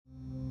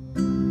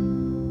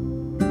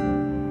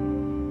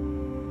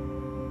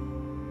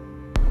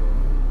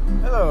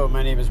Hello,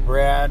 my name is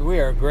Brad. We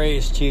are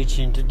Grace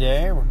Teaching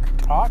today. We're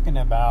talking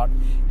about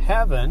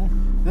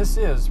heaven. This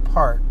is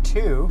part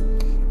 2,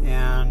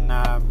 and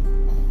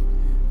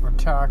we're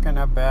talking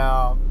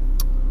about,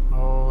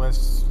 let's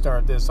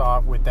start this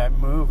off with that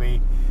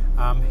movie,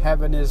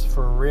 Heaven is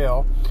for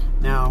Real.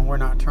 Now, we're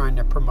not trying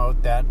to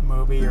promote that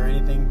movie or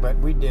anything, but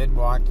we did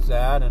watch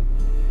that, and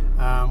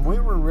we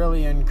were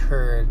really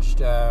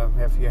encouraged.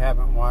 If you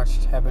haven't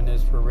watched Heaven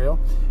is for Real,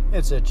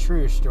 it's a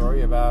true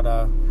story about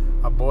a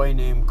boy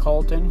named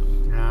Colton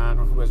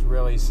who was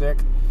really sick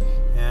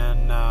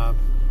and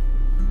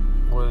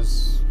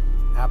was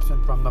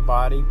absent from the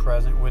body,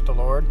 present with the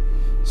Lord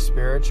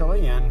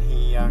spiritually, and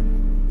he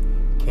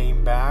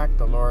came back.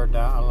 The Lord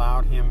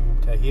allowed him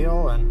to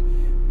heal,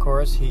 and of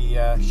course he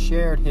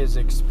shared his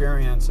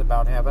experience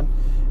about heaven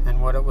and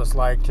what it was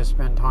like to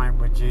spend time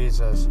with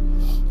Jesus.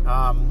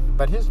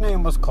 But his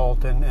name was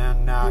Colton,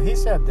 and he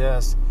said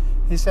this.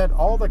 He said,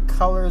 all the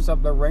colors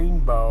of the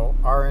rainbow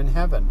are in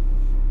heaven,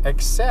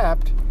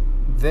 except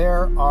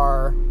there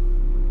are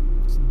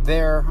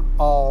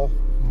all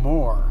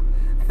more.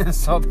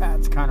 So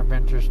that's kind of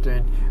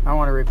interesting. I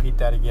want to repeat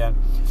that again.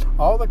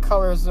 All the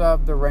colors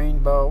of the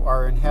rainbow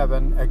are in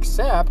heaven,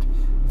 except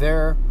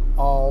they're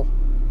all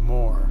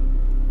more.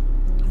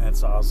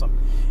 That's awesome.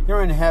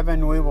 In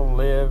heaven, we will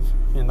live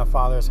in the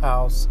Father's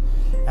house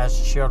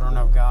as children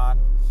of God.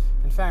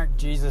 In fact,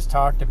 Jesus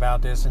talked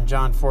about this in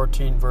John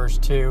 14, verse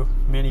 2.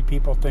 Many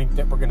people think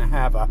that we're going to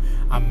have a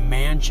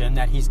mansion,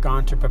 that he's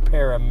gone to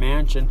prepare a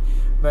mansion.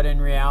 But in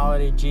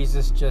reality,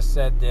 Jesus just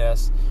said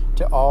this: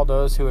 to all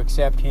those who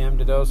accept him,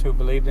 to those who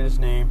believe in his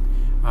name,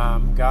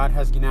 God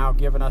has now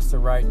given us the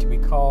right to be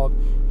called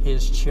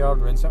his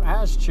children. So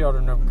as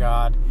children of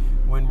God,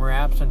 when we're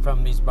absent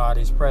from these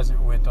bodies,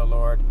 present with the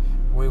Lord,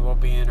 we will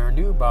be in our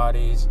new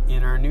bodies,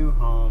 in our new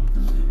home.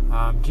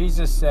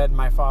 Jesus said,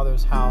 my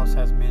Father's house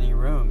has many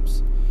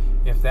rooms.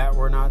 If that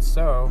were not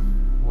so,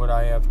 would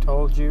I have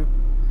told you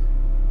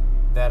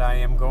that I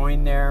am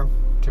going there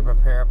to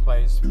prepare a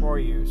place for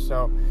you?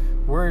 So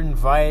we're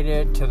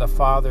invited to the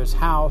Father's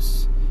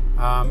house,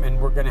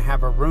 and we're going to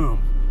have a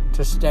room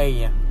to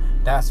stay in.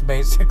 That's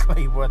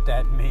basically what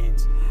that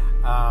means.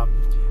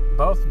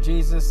 Both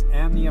Jesus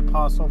and the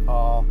Apostle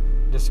Paul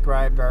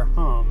described our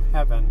home,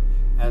 heaven,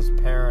 as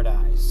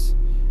paradise.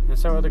 And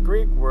so the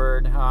Greek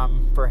word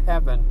for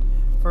heaven,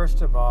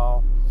 first of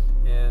all,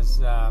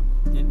 is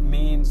it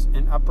means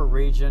an upper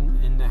region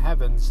in the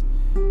heavens.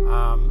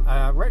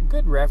 A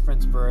good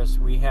reference verse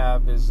we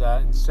have is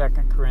in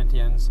 2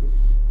 Corinthians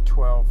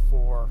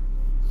 12:4.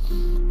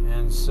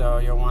 And so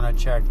you'll want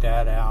to check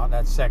that out.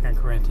 That's 2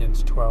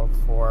 Corinthians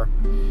 12:4.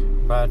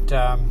 But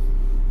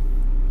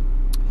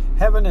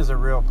heaven is a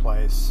real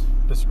place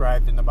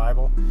described in the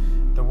Bible.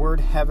 The word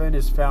heaven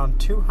is found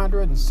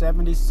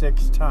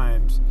 276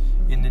 times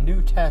in the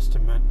New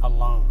Testament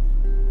alone.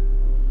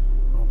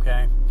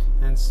 Okay?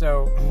 And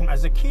so,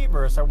 as a key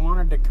verse, I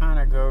wanted to kind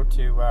of go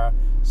to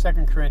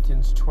 2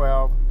 Corinthians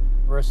 12,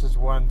 verses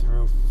 1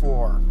 through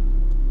 4.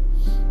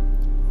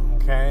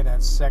 Okay?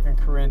 That's 2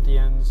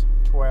 Corinthians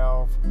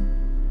 12,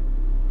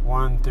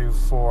 1 through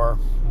 4.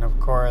 And of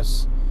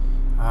course,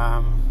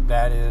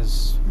 that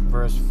is,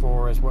 verse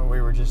 4 is what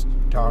we were just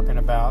talking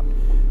about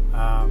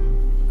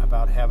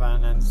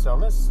heaven. And so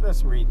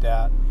let's read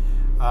that.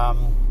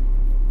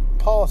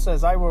 Paul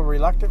says, I will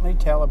reluctantly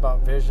tell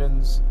about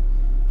visions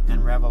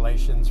and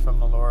revelations from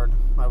the Lord.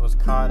 I was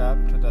caught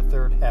up to the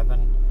third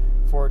heaven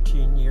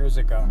 14 years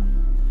ago.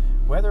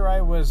 Whether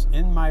I was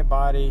in my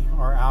body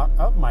or out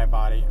of my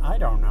body, I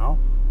don't know.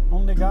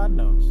 Only God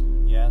knows.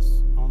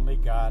 Yes, only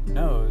God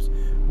knows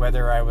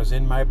whether I was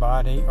in my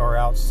body or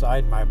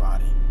outside my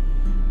body.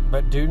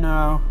 But do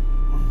know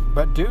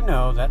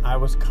that I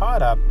was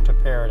caught up to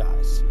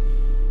paradise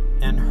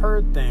and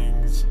heard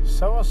things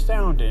so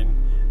astounding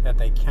that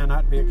they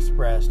cannot be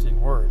expressed in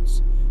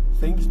words,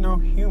 things no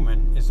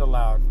human is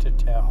allowed to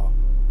tell.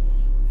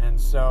 And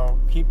so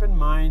keep in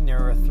mind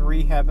there are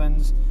 3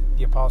 heavens.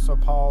 The Apostle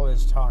Paul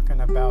is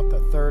talking about the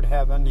third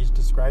heaven. He's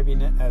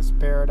describing it as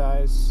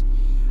paradise.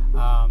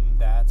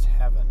 That's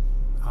heaven.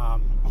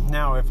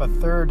 Now, if a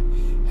third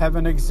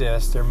heaven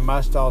exists, there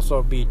must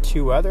also be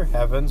 2 other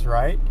heavens,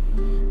 right?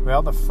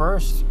 Well, the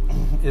first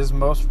is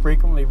most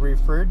frequently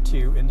referred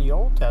to in the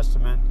Old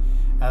Testament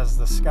as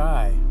the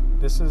sky.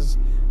 This is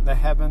the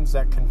heavens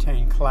that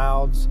contain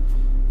clouds,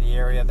 the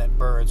area that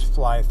birds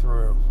fly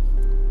through.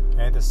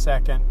 Okay, the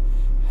second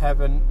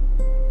heaven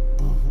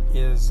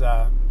is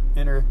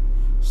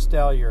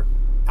interstellar,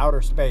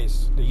 outer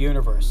space, the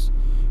universe,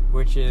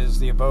 which is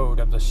the abode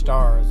of the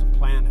stars and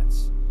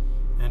planets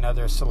and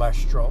other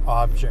celestial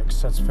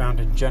objects. That's found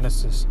in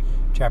Genesis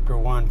chapter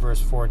 1,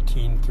 verse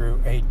 14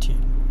 through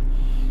 18.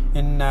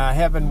 In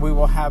heaven, we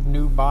will have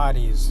new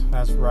bodies.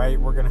 That's right.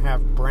 We're going to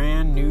have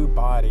brand new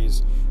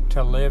bodies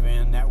to live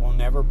in that will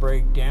never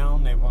break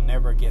down. They will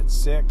never get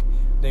sick.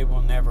 They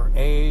will never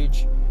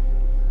age.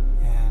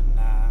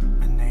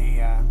 And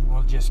they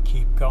will just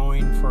keep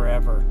going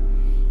forever.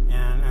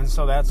 And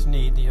so that's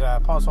neat. The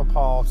Apostle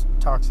Paul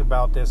talks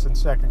about this in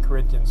 2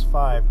 Corinthians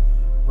 5,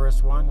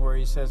 verse 1, where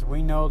he says,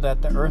 we know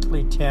that the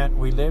earthly tent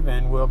we live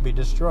in will be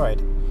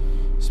destroyed.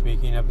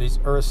 Speaking of these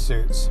earth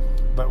suits.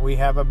 But we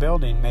have a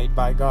building made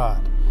by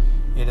God.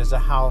 It is a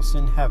house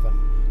in heaven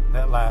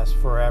that lasts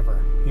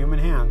forever. Human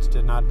hands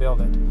did not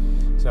build it.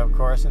 So, of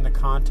course, in the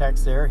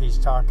context there, he's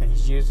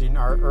using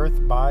our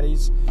earth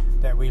bodies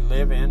that we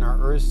live in, our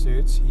earth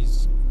suits.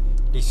 He's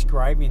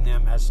describing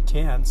them as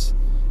tents.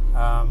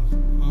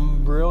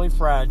 Really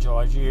fragile.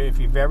 If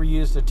you've ever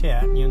used a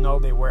tent, you know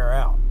they wear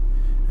out.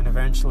 And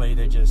eventually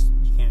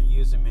you can't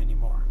use them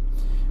anymore.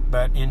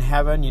 But in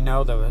heaven, you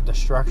know, the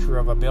structure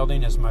of a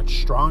building is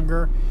much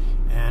stronger,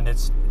 and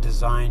it's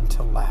designed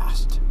to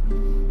last.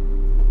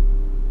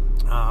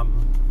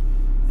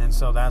 And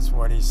so that's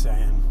what he's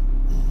saying.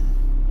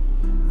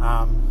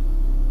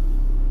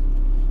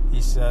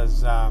 He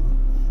says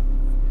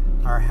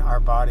our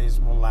bodies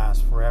will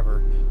last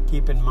forever.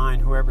 Keep in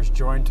mind, whoever's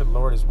joined to the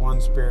Lord is one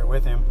spirit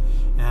with him.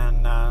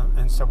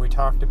 And so we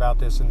talked about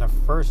this in the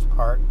first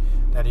part,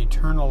 that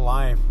eternal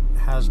life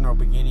has no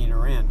beginning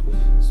or end.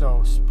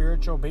 So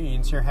spiritual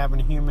beings here have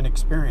a human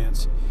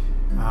experience.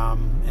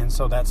 And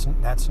so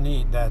that's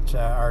neat, that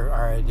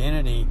our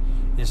identity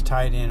is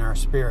tied in our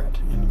spirit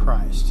in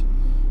Christ.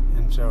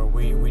 And so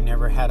we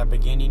never had a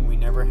beginning, we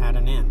never had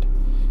an end.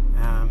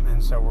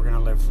 And so we're going to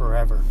live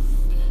forever.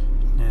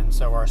 And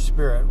so our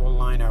spirit will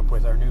line up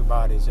with our new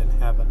bodies in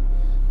heaven.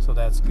 So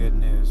that's good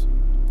news.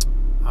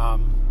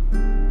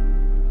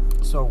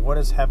 So what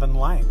is heaven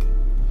like?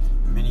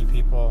 Many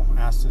people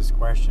ask this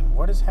question.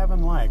 What is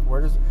heaven like?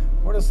 What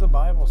does the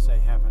Bible say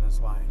heaven is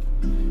like?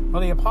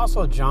 Well, the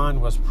Apostle John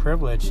was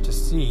privileged to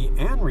see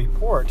and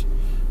report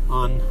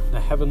on the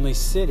heavenly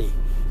city.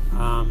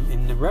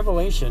 In the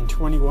Revelation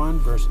 21,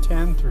 verse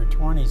 10 through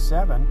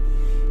 27,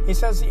 he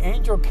says, the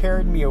angel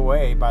carried me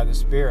away by the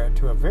Spirit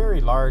to a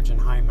very large and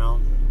high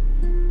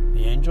mountain.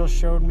 The angel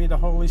showed me the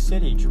holy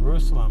city,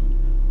 Jerusalem.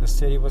 The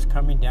city was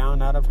coming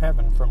down out of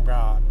heaven from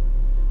God.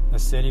 The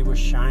city was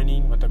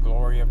shining with the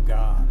glory of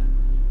God.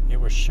 It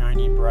was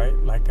shining bright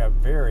like a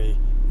very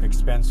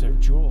expensive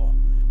jewel,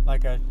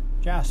 like a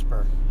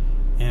jasper,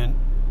 and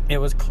it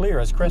was clear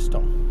as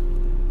crystal.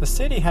 The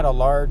city had a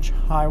large,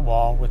 high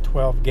wall with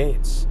 12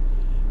 gates.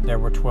 There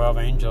were 12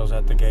 angels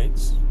at the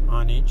gates.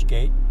 On each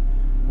gate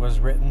was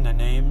written the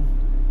name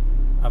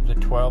of the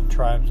 12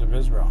 tribes of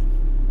Israel.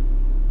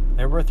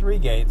 There were 3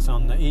 gates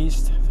on the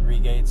east, 3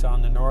 gates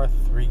on the north,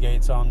 3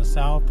 gates on the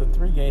south, and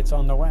 3 gates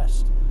on the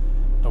west.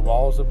 The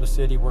walls of the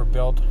city were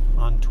built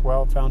on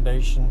 12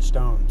 foundation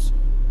stones.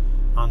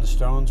 On the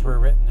stones were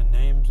written the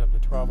names of the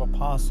 12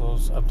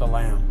 apostles of the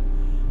Lamb.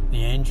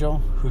 The angel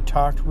who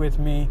talked with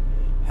me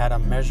had a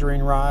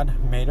measuring rod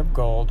made of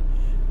gold.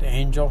 The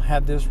angel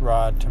had this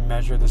rod to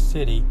measure the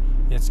city,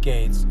 its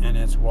gates, and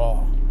its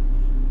wall.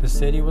 The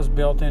city was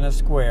built in a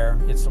square.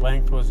 Its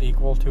length was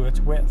equal to its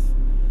width.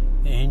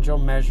 The angel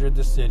measured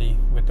the city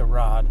with the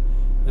rod.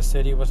 The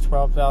city was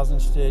 12,000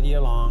 stadia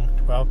long,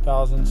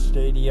 12,000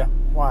 stadia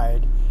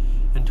wide,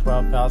 and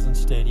 12,000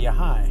 stadia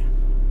high.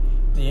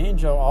 The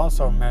angel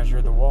also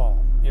measured the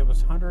wall. It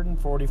was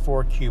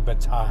 144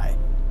 cubits high.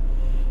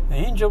 The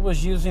angel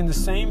was using the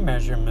same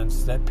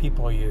measurements that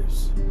people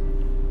use.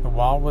 The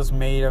wall was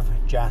made of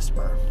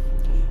jasper.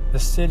 The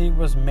city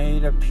was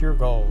made of pure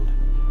gold,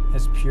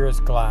 as pure as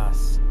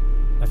glass.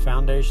 The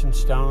foundation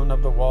stone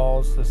of the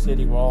walls, the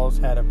city walls,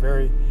 had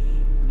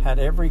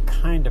every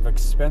kind of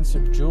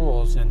expensive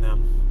jewels in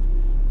them.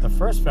 The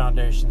first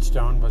foundation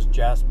stone was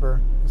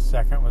jasper, the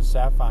second was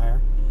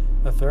sapphire,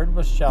 the third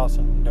was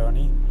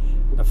chalcedony,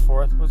 the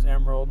fourth was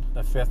emerald,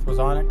 the fifth was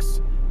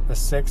onyx, the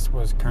sixth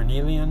was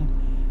carnelian,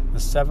 the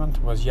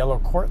seventh was yellow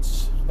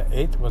quartz, the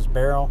eighth was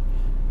beryl,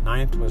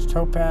 ninth was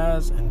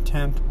topaz, and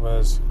 10th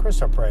was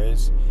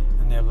chrysoprase,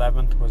 and the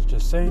 11th was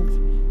jacinth,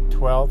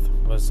 12th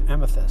was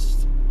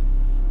amethyst.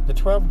 The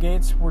 12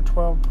 gates were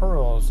 12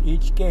 pearls.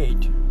 Each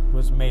gate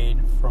was made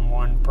from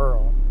one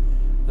pearl.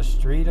 The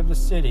street of the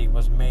city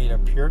was made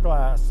of pure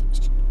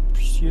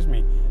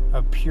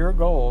pure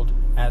gold,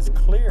 as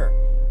clear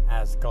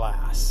as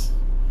glass.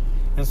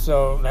 And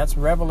so that's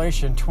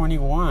Revelation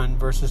 21,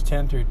 verses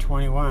 10 through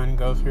 21.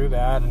 Go through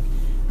that, and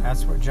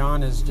that's what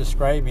John is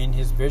describing,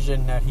 his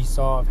vision that he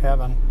saw of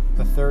heaven,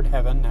 the third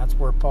heaven. That's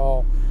where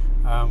Paul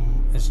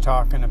is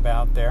talking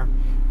about there.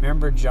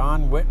 Remember,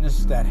 John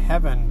witnessed that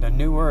heaven, the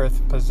new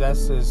earth,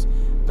 possesses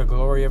the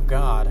glory of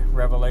God.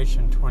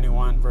 Revelation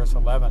 21, verse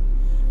 11.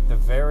 The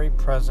very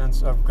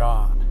presence of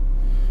God.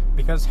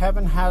 Because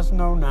heaven has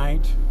no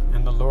night,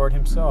 and the Lord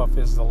himself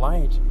is the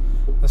light.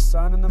 The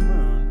sun and the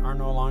moon are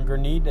no longer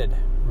needed.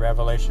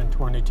 Revelation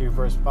 22,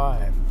 verse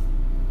 5.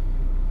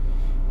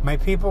 My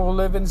people will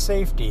live in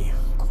safety.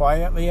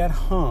 Quietly at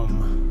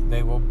home,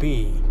 they will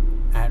be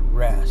at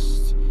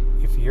rest.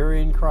 If you're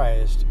in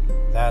Christ,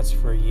 that's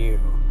for you.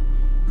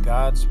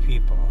 God's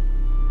people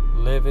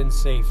live in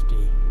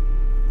safety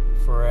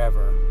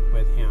forever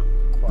with him.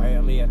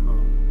 Quietly at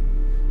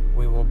home,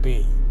 we will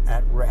be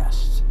at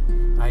rest.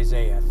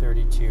 Isaiah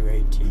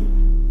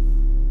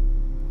 32:18.